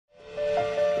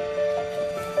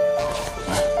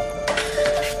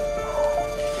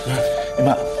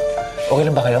Okay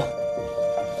lang ba kayo?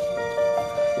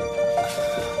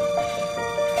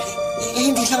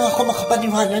 Hindi lang ako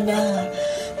makapaniwala na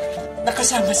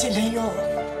nakasama si Leo.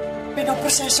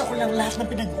 Pinoproseso ko lang lahat ng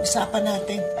pinag-uusapan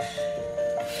natin.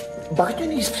 Bakit niyo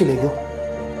iniisip si Leo?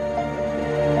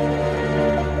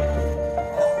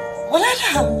 Wala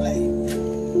lang.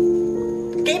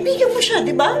 Kaibigan mo siya,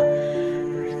 di ba?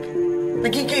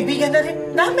 Naging kaibigan na rin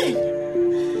namin.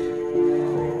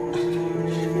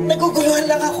 Naguguluhan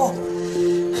lang ako.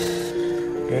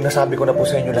 Yung nasabi ko na po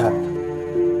sa inyo lahat.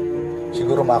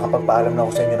 Siguro makakapagpaalam na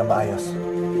ako sa inyo na maayos.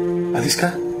 Alis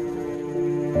ka?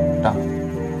 Tang,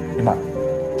 Ima,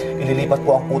 ililipat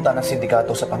po ang kuta ng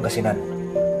sindikato sa Pangasinan.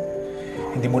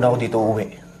 Hindi muna ako dito uuwi.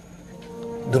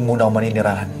 Doon muna ako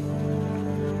maninirahan.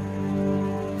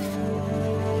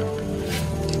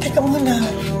 Teka muna.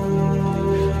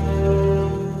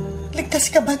 Ligtas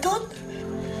ka ba doon?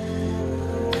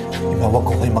 Ima, huwag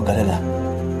ko kayo mag-alala.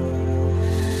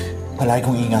 Palagi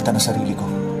kong ingatan ang sarili ko.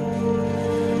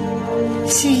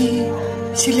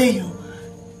 Si Leo,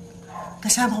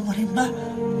 kasama mo rin ba?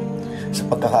 Sa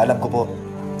pagkakaalam ko po,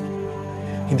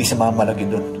 hindi siya mamamalagi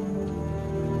doon.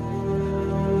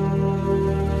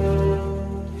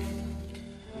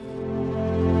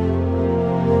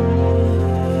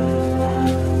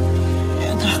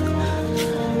 Anak,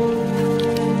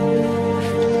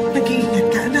 mag-iingat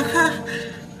ka, anak, ha?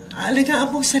 Aalagaan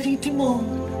mo ang sarili mo.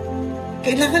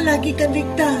 Kailangan lagi kang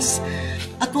ligtas.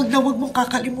 At huwag na huwag mong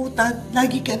kakalimutan,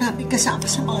 lagi ka namin kasama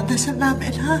sa mga dasal namin,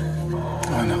 ha?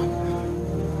 Anak,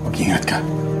 mag-ingat ka.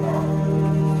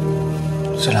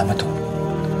 Salamat po.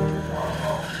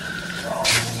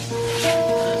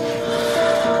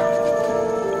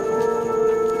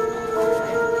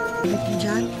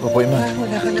 Diyan? Opo, Ima.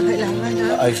 Wala ka na kailangan,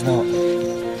 ha? Ayos na.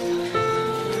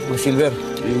 Silver.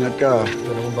 Ingat ka.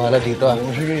 Wala mong bahala dito, ha?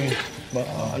 Sige.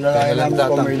 Alalayan lang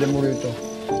mo pamilya mo rito.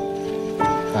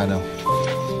 Ano?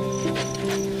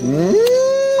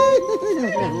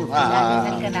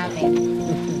 Lalinan ka namin.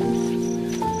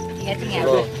 Ingat-ingat.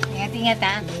 Ingat-ingat,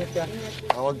 ha?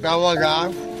 Tawag-tawag, ha?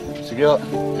 Sige, o.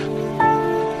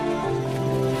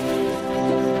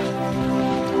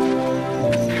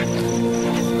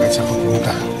 Kahit saan ka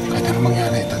pumunta, kahit anong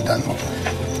mangyari, tandaan mo.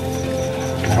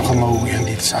 Meron kang mauuwihan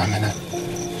dito sa amin, ha?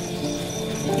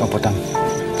 Opo, Tang.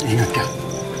 Ingat ka.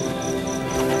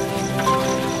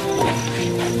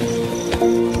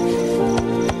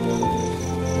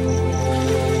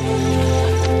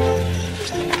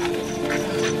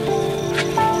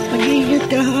 Mag-iingat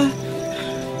ka, ha?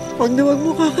 Huwag na huwag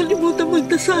mo kakalimutan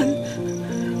magdasal.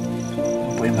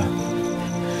 Opo, Ima.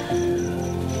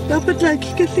 Dapat lagi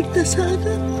kang ligtas, ha,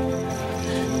 anak?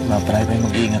 Ima, palagi kayong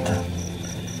mag-iingat, ha?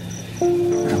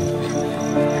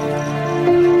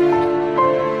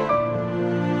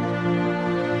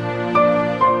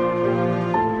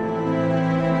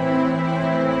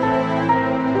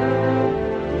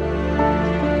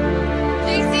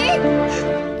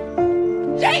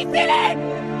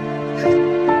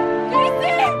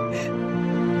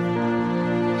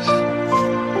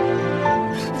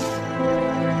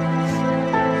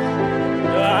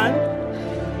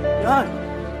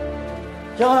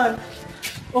 Joan!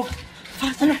 Oh,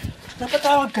 ano?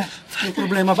 Napatawag ka. May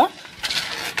problema ba?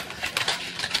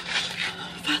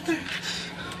 Father,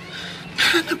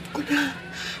 nahanap ko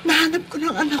na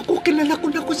ang anak ko. Kilala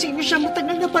ko na kung sino siya.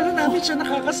 Matagal na pala namin siya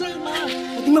nakakasama.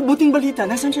 Pati mabuting balita.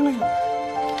 Nasaan siya ngayon?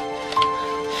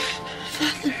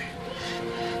 Father,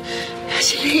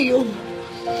 si Leo.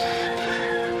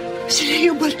 Si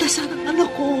Leo Baltasar ang anak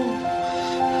ko.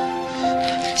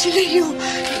 Si Leo,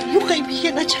 yung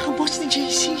kaibigan at saka boss ni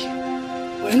Jessy.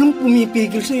 Anong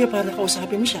pumipigil sa'yo para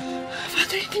kausapin mo siya?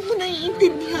 Father, hindi mo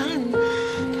naiintindihan.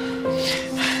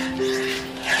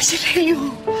 Si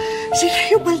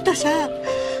Leo Baltasar.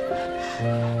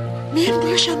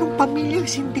 Miyembro siya ng pamilyang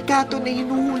sindikato na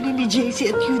hinuhuli ni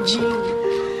Jessy at Eugene.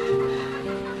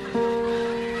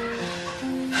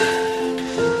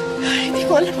 Hindi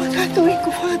ko alam ang gagawin ko,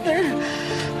 Father.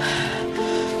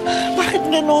 Bakit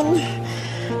ganon?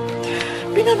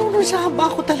 Pinarurusahan ba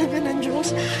ako talaga ng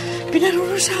Diyos?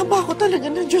 Pinarurusahan ba ako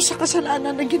talaga ng Diyos sa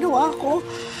kasalanan na ginawa ko?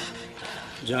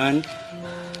 Joan,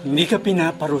 hindi ka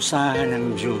pinaparusahan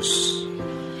ng Diyos.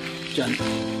 Joan,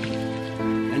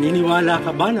 naniniwala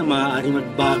ka ba na maaari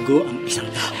magbago ang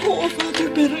isang tao? Oo, Father,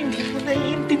 pero hindi mo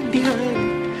naiintindihan.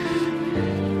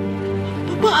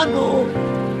 Paano?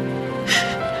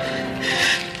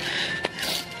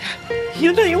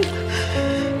 Yan na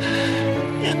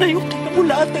yung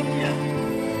kinamulatan niya.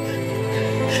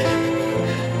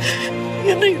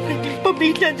 Yan na yung naging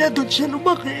pamilya niya. Doon siya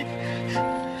lumaki.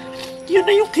 Yan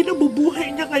na yung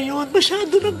kinabubuhay niya ngayon.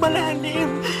 Masyado nang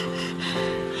malalim.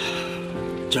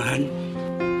 Joan,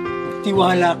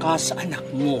 tiwala ka sa anak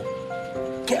mo,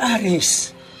 kay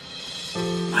Aris.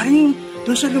 Parang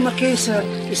doon siya lumaki sa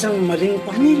isang maling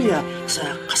pamilya,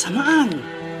 sa kasamaan.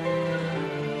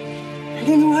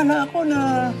 Naniniwala ako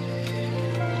na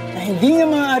hindi niya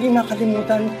maaari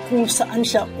makalimutan kung saan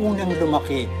siya unang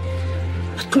lumaki.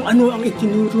 At kung ano ang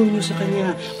itinuro niyo sa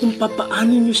kanya, kung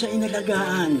papaano niyo siya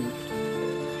inalagaan.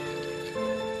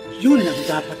 Yun ang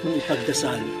dapat mong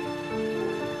ipagdasal.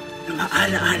 Na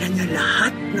maalaala niya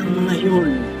lahat ng mga yun.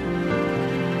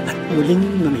 At muling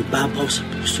mamibabaw sa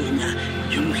puso niya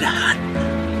yung lahat.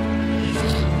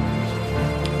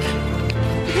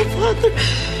 Father,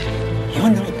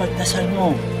 Yun ang ipagdasal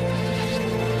mo.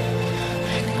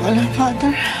 hindi ko alam,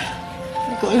 Father.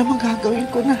 Hindi ko alam ang gagawin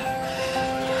ko na.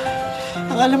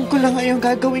 Ang alam ko lang ngayon,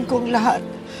 gagawin ko ang lahat.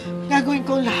 Gagawin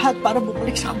ko ang lahat para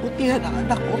bumalik sa kabutihan ng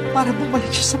anak ko, para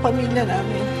bumalik siya sa pamilya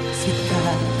namin.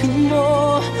 Sikapin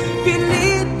mo,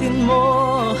 pilitin mo,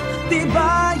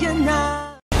 diba?